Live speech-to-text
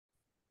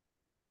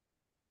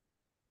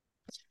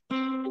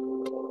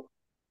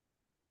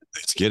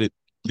get it.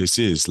 This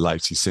is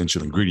Life's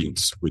Essential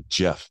Ingredients with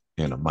Jeff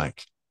and a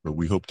Mike, where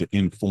we hope to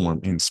inform,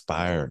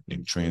 inspire,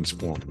 and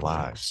transform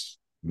lives,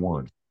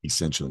 one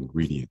essential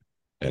ingredient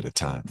at a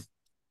time.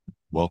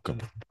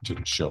 Welcome to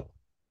the show.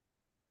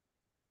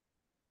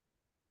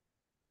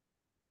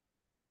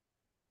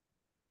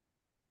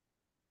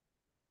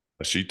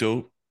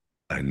 Ashito,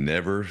 I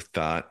never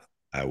thought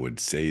I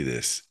would say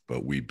this,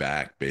 but we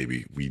back,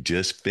 baby. We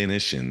just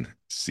finished in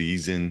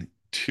season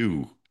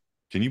 2.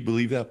 Can you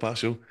believe that,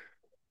 Pasho?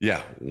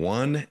 Yeah,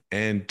 1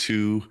 and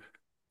 2.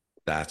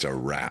 That's a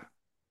wrap.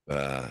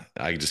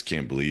 I just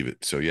can't believe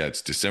it. So yeah,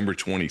 it's December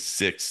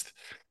 26th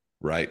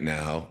right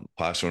now.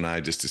 Pasho and I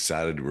just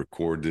decided to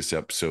record this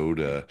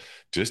episode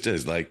just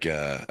as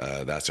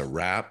that's a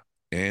wrap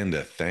and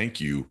a thank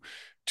you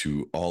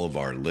to all of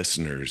our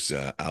listeners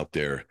out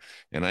there.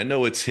 And I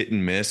know it's hit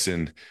and miss,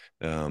 and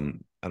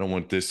I don't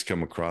want this to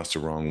come across the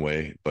wrong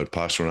way, but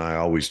Pasho and I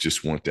always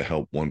just want to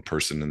help one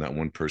person, and that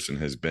one person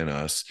has been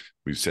us.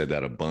 We've said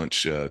that a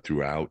bunch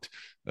throughout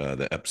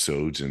the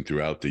episodes and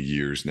throughout the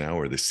years now,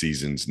 or the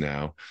seasons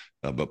now.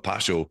 But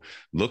Pasho,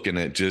 looking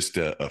at just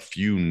a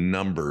few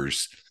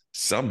numbers,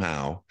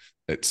 somehow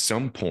at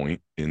some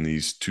point in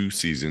these 2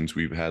 seasons,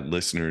 we've had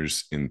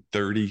listeners in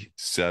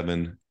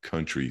 37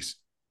 countries.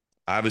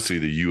 Obviously,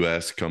 the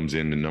U.S. comes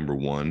in to number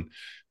 1.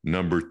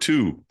 Number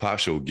 2,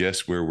 Pasho,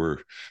 guess where we're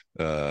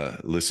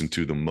listened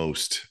to the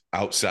most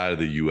outside of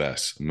the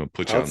U.S.? I'm going to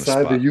put you on the spot.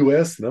 Outside the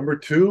U.S., number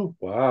 2.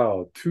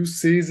 Wow, 2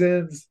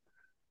 seasons.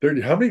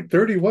 30. How many?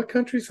 30. What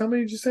countries? How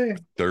many did you say?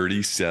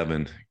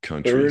 37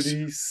 countries.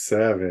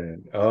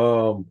 37.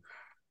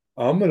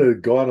 I'm gonna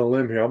go on a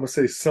limb here. I'm gonna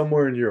say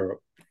somewhere in Europe.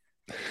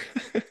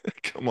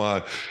 Come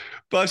on.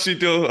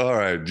 Pasito. All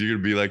right. You're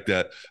gonna be like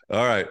that.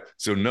 All right.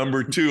 So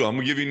number 2, I'm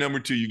gonna give you number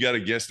 2. You got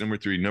to guess number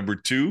 3. Number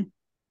 2,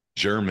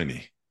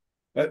 Germany.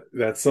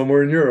 That's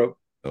somewhere in Europe.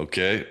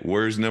 Okay.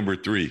 Where's number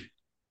 3?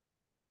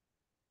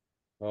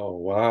 Oh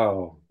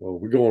wow. Well,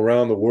 we go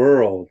around the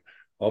world.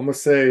 I'm gonna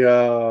say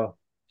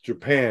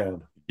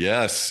Japan.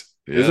 Yes.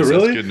 Is it Yes, that's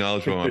really? good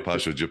knowledge from my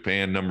Pasho.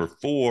 Japan. Number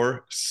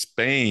 4,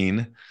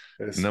 Spain.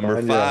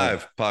 Number España.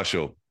 5,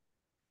 Pasho.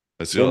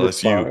 Number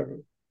That's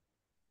you.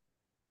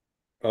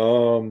 5.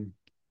 Um,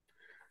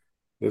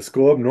 let's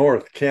go up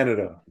north,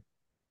 Canada.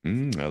 I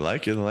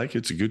like it. I like it.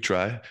 It's a good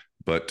try.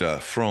 But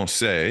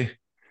Francais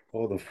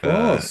Oh, the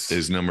France.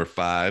 is number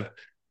 5.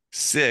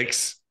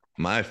 6,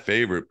 my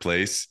favorite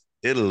place,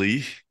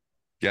 Italy.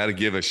 Got to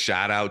give a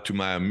shout out to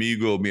my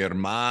amigo, mi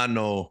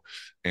hermano,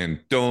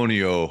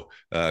 Antonio,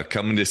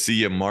 coming to see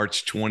you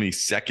March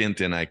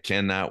 22nd. And I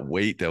cannot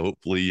wait.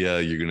 Hopefully,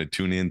 you're going to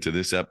tune into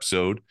this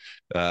episode.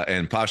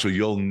 And Pasho,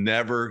 you'll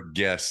never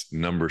guess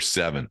number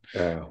 7.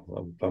 Yeah,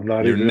 I'm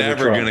not You're even gonna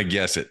never going try. to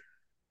guess it,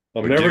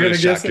 I'm but give never it a gonna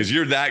shot guess it. because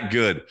you're that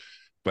good.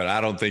 But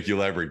I don't think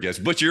you'll ever guess.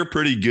 But you're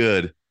pretty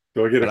good.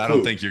 Do I get a But I don't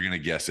clue? think you're going to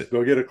guess it.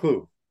 Do I get a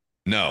clue?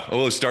 No.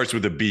 Oh, it starts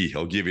with a B.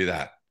 I'll give you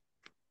that.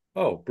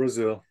 Oh,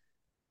 Brazil.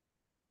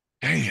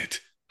 Dang it.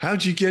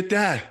 How'd you get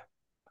that?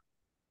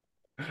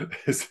 Huh?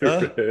 It's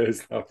not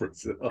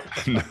Brazil.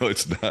 No,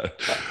 it's not.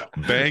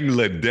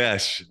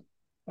 Bangladesh.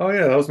 Oh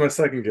yeah, that was my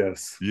second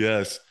guess.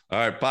 Yes. All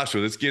right, Pasha,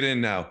 let's get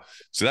in now.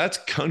 So that's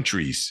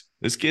countries.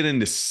 Let's get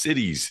into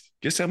cities.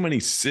 Guess how many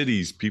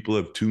cities people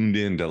have tuned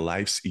in to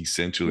Life's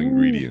Essential Ooh,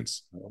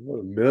 Ingredients?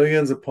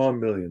 millions upon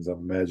millions, I'm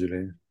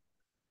imagining.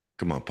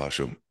 Come on,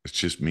 Pasha. It's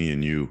just me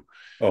and you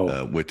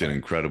Oh, with an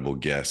incredible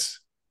guess.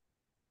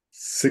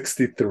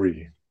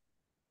 63.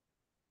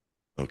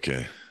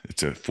 Okay.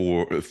 It's a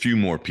few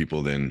more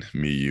people than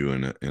me, you,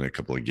 and a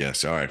couple of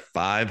guests. All right.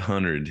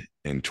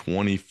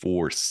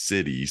 524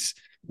 cities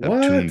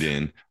have tuned What?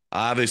 in.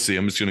 Obviously,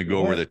 I'm just going to go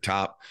over What?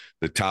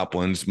 the top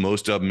ones.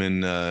 Most of them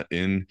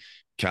in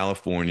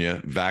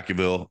California.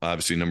 Vacaville,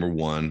 obviously number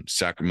 1.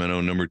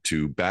 Sacramento, number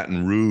 2.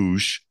 Baton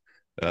Rouge.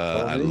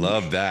 Baton I Rouge.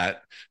 love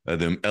that.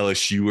 Them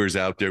LSUers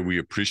out there, we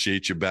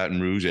appreciate you,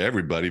 Baton Rouge.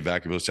 Everybody,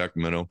 Vacaville,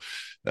 Sacramento,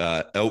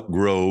 Elk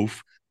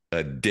Grove,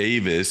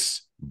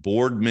 Davis,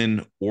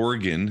 Boardman,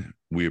 Oregon.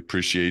 We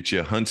appreciate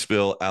you.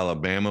 Huntsville,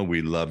 Alabama.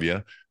 We love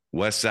you.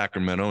 West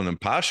Sacramento. And then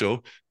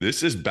Pasho,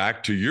 this is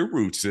back to your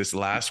roots. This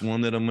last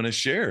one that I'm going to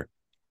share.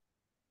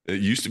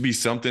 It used to be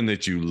something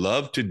that you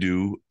love to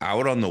do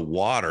out on the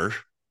water.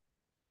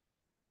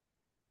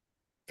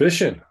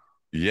 Fishing.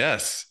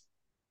 Yes.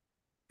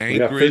 We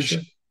got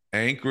fishing.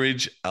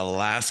 Anchorage,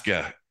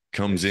 Alaska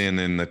comes in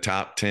the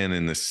top 10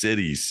 in the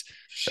cities.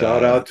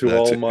 Shout out to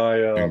That's all my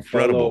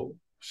incredible.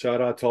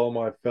 shout out to all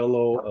my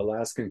fellow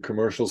Alaskan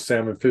commercial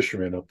salmon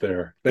fishermen up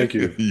there. Thank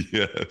you.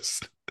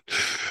 Yes.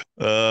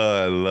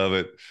 I love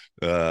it.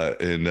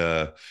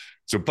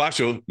 So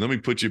Pacho, let me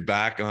put you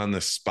back on the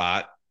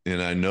spot.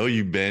 And I know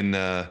you've been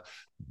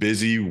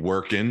busy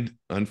working.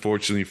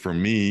 Unfortunately for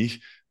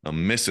me,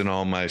 I'm missing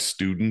all my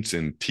students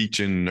and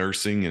teaching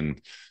nursing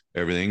and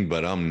everything,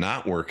 but I'm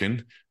not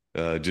working.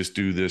 Just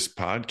do this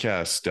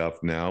podcast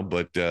stuff now.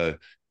 But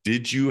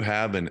did you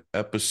have an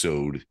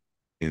episode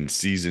in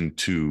season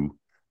 2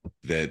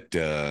 that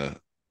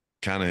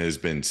kind of has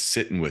been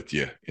sitting with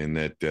you and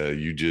that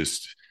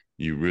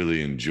you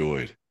really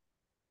enjoyed?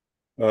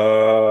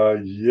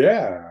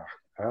 Yeah,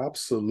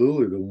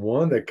 absolutely. The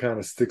one that kind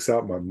of sticks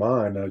out in my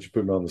mind, now that you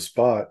put me on the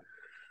spot,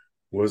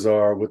 was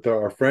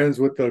our friends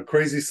with the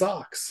crazy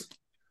socks.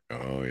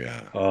 Oh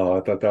yeah. Oh,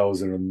 I thought that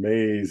was an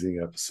amazing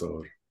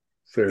episode.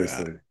 Yeah.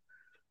 Seriously.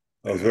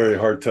 That was very Yeah.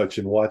 heart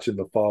touching watching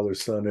the father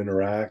son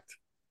interact.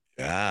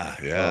 Yeah.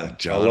 Yeah. I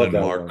John love and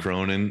that Mark one.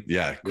 Cronin.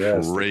 Yeah.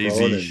 Yes, the Crazy.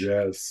 Cronin.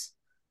 Yes.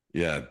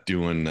 Yeah.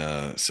 Doing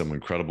some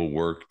incredible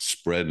work,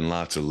 spreading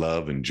lots of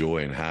love and joy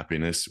and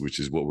happiness, which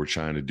is what we're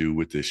trying to do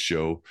with this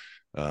show.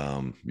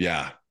 Yeah.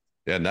 Yeah.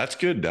 And that's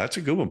good. That's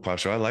a good one,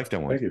 Pasha. I like that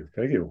one. Thank you.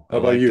 Thank you. I How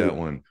about like that you?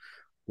 one.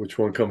 Which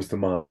one comes to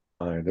mind?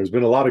 There's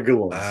been a lot of good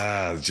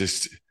ones.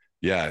 Just,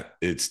 yeah,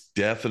 it's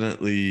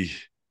definitely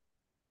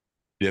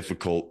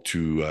difficult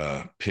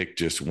to pick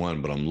just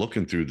one, but I'm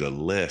looking through the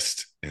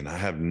list and I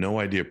have no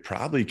idea.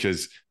 Probably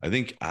because I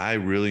think I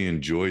really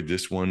enjoyed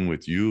this one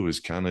with you. It was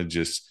kind of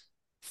just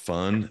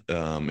fun.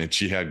 And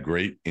she had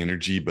great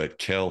energy. But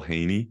Kel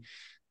Haney,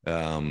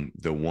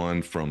 the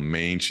one from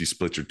Maine, she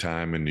splits her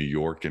time in New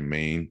York and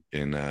Maine,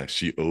 and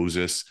she owes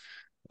us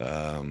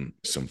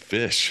some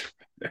fish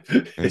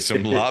and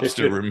some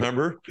lobster.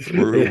 Remember,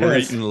 we're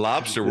Yes. eating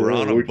lobster. We're Yeah,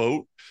 on a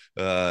boat,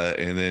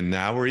 and then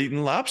now we're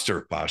eating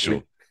lobster, we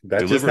Pasho,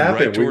 that just delivered right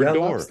happened. to We our got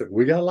door. lobster.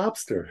 We got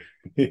lobster.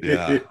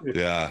 Yeah,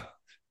 yeah.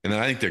 And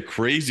I think the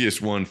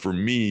craziest one for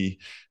me,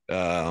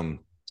 um,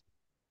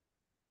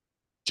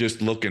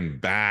 just looking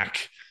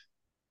back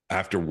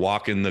after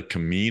walking the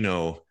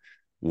Camino,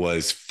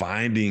 was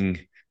finding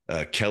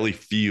Kelly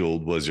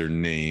Field was her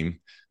name,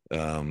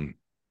 um,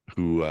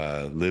 who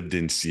lived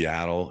in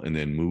Seattle and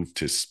then moved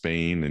to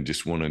Spain and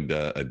just wanted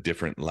a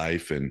different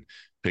life and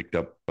picked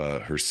up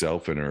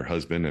herself and her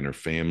husband and her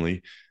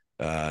family.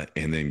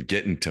 And then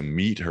getting to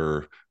meet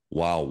her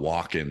while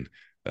walking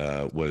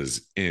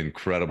was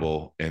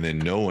incredible. And then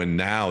knowing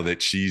now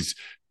that she's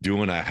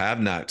doing, I have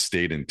not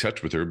stayed in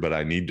touch with her, but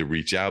I need to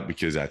reach out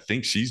because I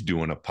think she's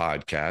doing a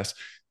podcast.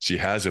 She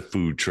has a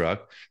food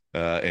truck,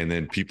 and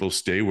then people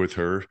stay with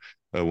her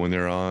when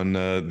they're on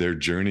their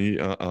journey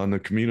on the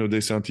Camino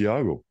de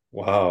Santiago.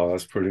 Wow,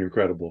 that's pretty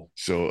incredible.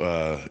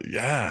 So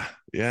yeah,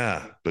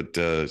 yeah. But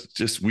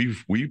just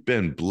we've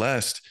been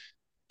blessed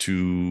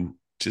to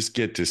just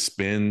get to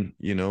spend,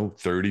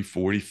 30,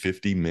 40,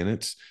 50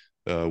 minutes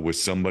with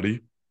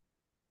somebody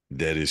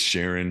that is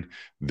sharing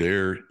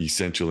their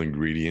essential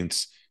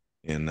ingredients.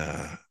 And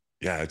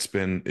yeah, it's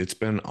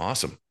been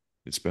awesome.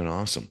 It's been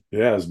awesome.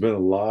 Yeah, there's been a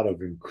lot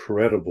of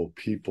incredible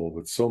people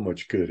with so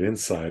much good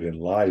insight in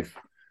life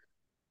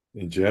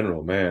in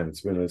general. Man,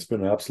 it's been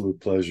an absolute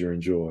pleasure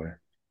and joy.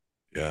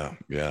 Yeah,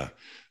 yeah.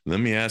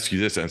 Let me ask you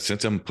this, and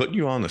since I'm putting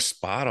you on the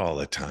spot all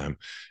the time,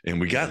 and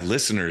we got Yes.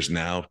 listeners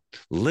now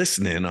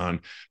listening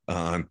on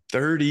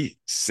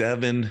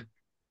 37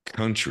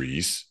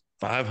 countries,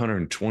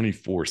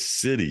 524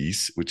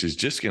 cities, which is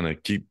just going to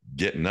keep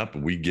getting up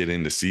and we get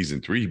into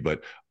season 3.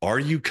 But are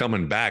you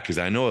coming back? Because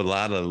I know a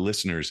lot of the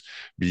listeners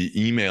be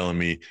emailing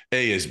me,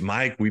 hey, is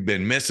Mike, we've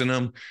been missing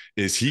him.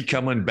 Is he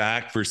coming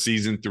back for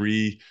season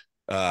 3?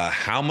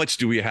 How much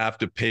do we have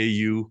to pay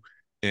you?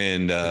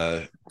 And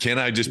can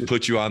I just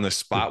put you on the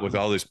spot with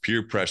all this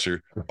peer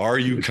pressure? Are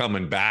you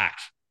coming back?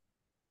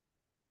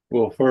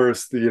 Well,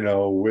 first,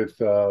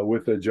 with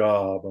a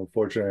job,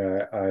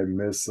 unfortunately, I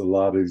miss a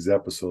lot of these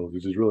episodes,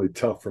 which is really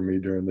tough for me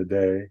during the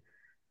day.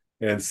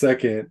 And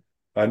second,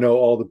 I know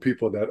all the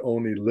people that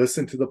only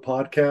listen to the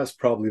podcast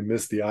probably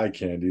miss the eye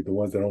candy, the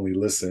ones that only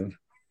listen.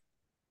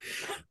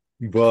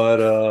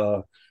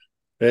 But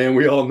and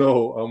we all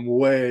know I'm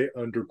way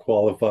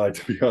underqualified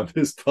to be on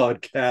this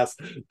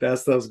podcast. That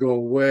stuff's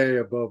going way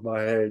above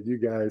my head. You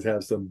guys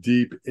have some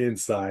deep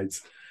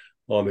insights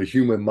on the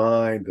human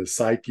mind, the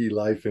psyche,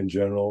 life in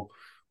general.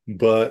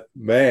 But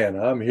man,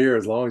 I'm here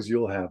as long as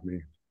you'll have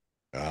me.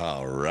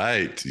 All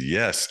right.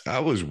 Yes. I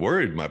was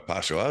worried, my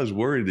Pasho. I was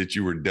worried that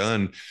you were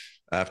done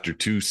after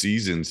 2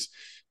 seasons.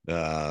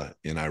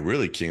 And I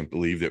really can't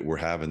believe that we're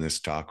having this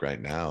talk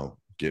right now,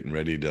 getting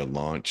ready to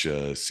launch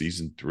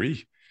season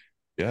 3.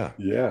 Yeah.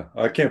 Yeah,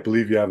 I can't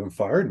believe you haven't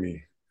fired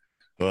me.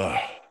 Uh,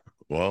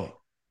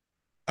 well,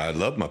 I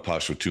love my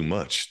Pasho too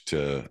much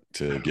to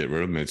get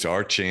rid of him. It's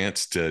our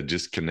chance to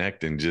just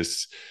connect and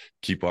just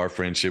keep our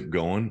friendship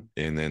going.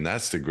 And then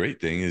that's the great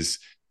thing is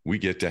we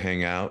get to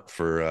hang out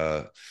for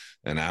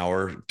an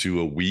hour to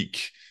a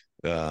week,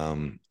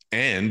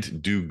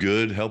 and do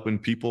good, helping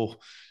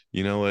people.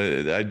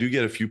 I do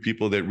get a few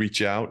people that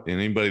reach out,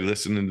 and anybody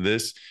listening to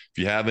this, if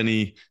you have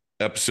any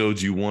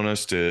episodes you want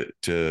us to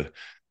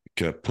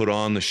put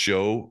on the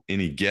show,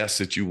 any guests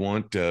that you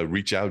want,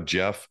 reach out,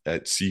 Jeff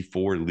at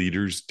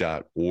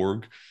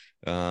c4leaders.org.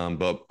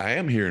 But I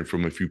am hearing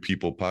from a few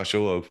people,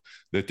 Pasho, of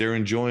that they're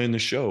enjoying the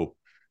show.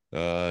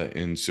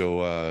 And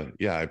so,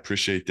 yeah, I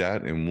appreciate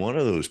that. And one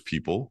of those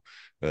people,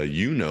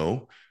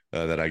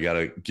 that I got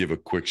to give a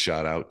quick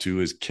shout out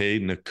to is Kay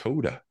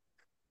Nakota.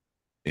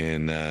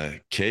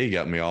 And Kay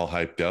got me all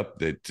hyped up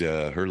that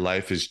her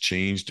life has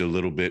changed a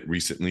little bit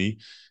recently.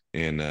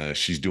 And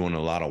she's doing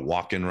a lot of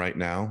walking right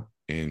now.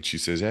 and she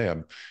says, "Hey,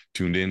 I'm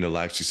tuned in to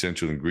Life's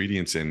Essential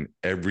Ingredients, and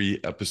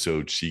every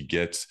episode she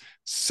gets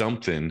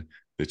something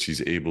that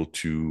she's able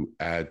to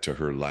add to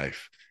her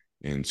life."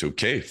 And so,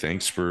 Kay,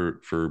 thanks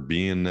for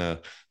being a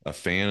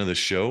fan of the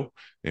show,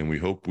 and we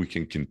hope we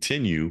can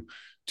continue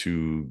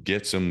to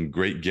get some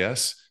great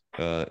guests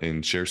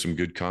and share some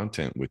good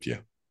content with you.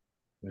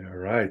 All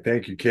right.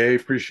 Thank you, Kay.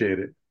 Appreciate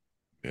it.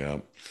 Yeah.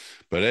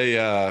 But hey,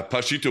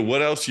 Pashito,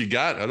 what else you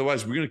got?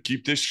 Otherwise, we're going to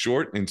keep this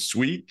short and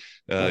sweet.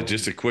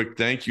 Just a quick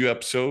thank you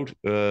episode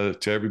to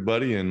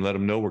everybody and let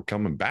them know we're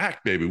coming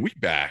back, baby. We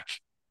back.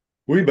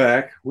 We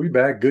back. We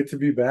back. Good to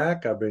be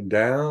back. I've been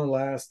down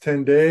last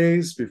 10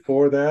 days.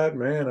 Before that,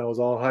 man, I was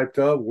all hyped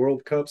up.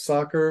 World Cup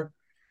soccer.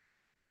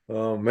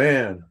 Oh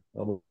man,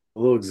 I'm a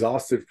little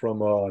exhausted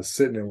from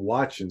sitting and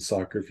watching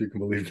soccer, if you can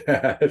believe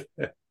that.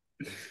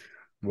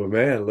 But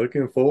man,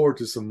 looking forward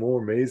to some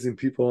more amazing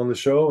people on the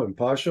show. And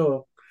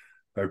Pasha,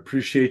 I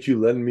appreciate you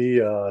letting me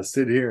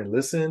sit here and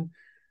listen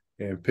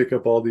and pick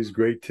up all these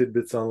great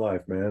tidbits on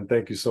life, man.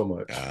 Thank you so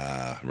much.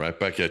 Right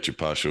back at you,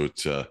 Pasha.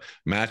 It's a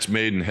match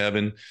made in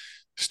heaven.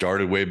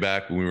 Started way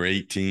back when we were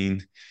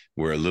 18.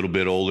 We're a little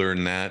bit older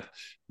than that.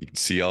 You can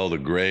see all the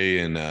gray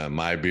in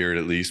my beard,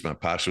 at least. My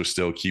Pasha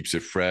still keeps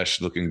it fresh,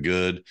 looking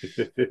good.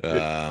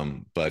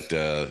 But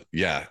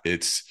yeah,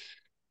 it's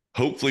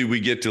hopefully we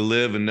get to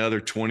live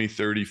another 20,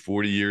 30,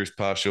 40 years,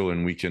 Pasha,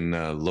 and we can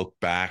look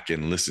back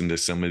and listen to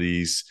some of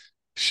these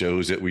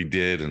shows that we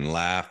did and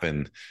laugh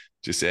and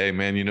just say, hey,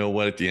 man, you know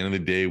what? At the end of the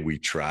day, we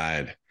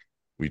tried.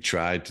 We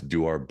tried to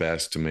do our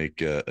best to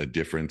make a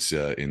difference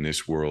in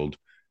this world,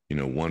 you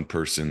know, one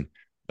person,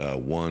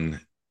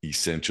 one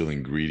essential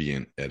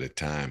ingredient at a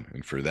time.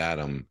 And for that,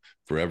 I'm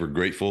forever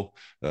grateful.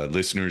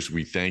 Listeners,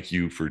 we thank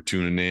you for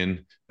tuning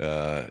in.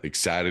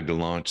 Excited to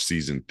launch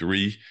season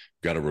 3.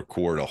 Got to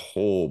record a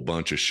whole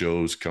bunch of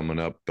shows coming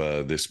up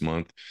this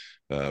month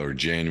or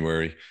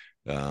January.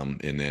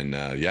 And then,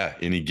 yeah,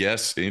 any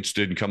guests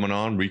interested in coming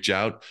on, reach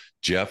out,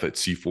 Jeff at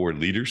C4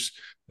 Leaders.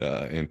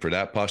 And for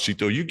that,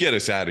 Pashito, you get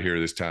us out of here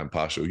this time,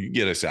 Pasho. You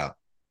get us out.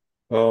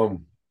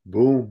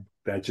 Boom.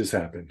 That just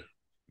happened.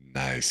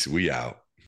 Nice. We out.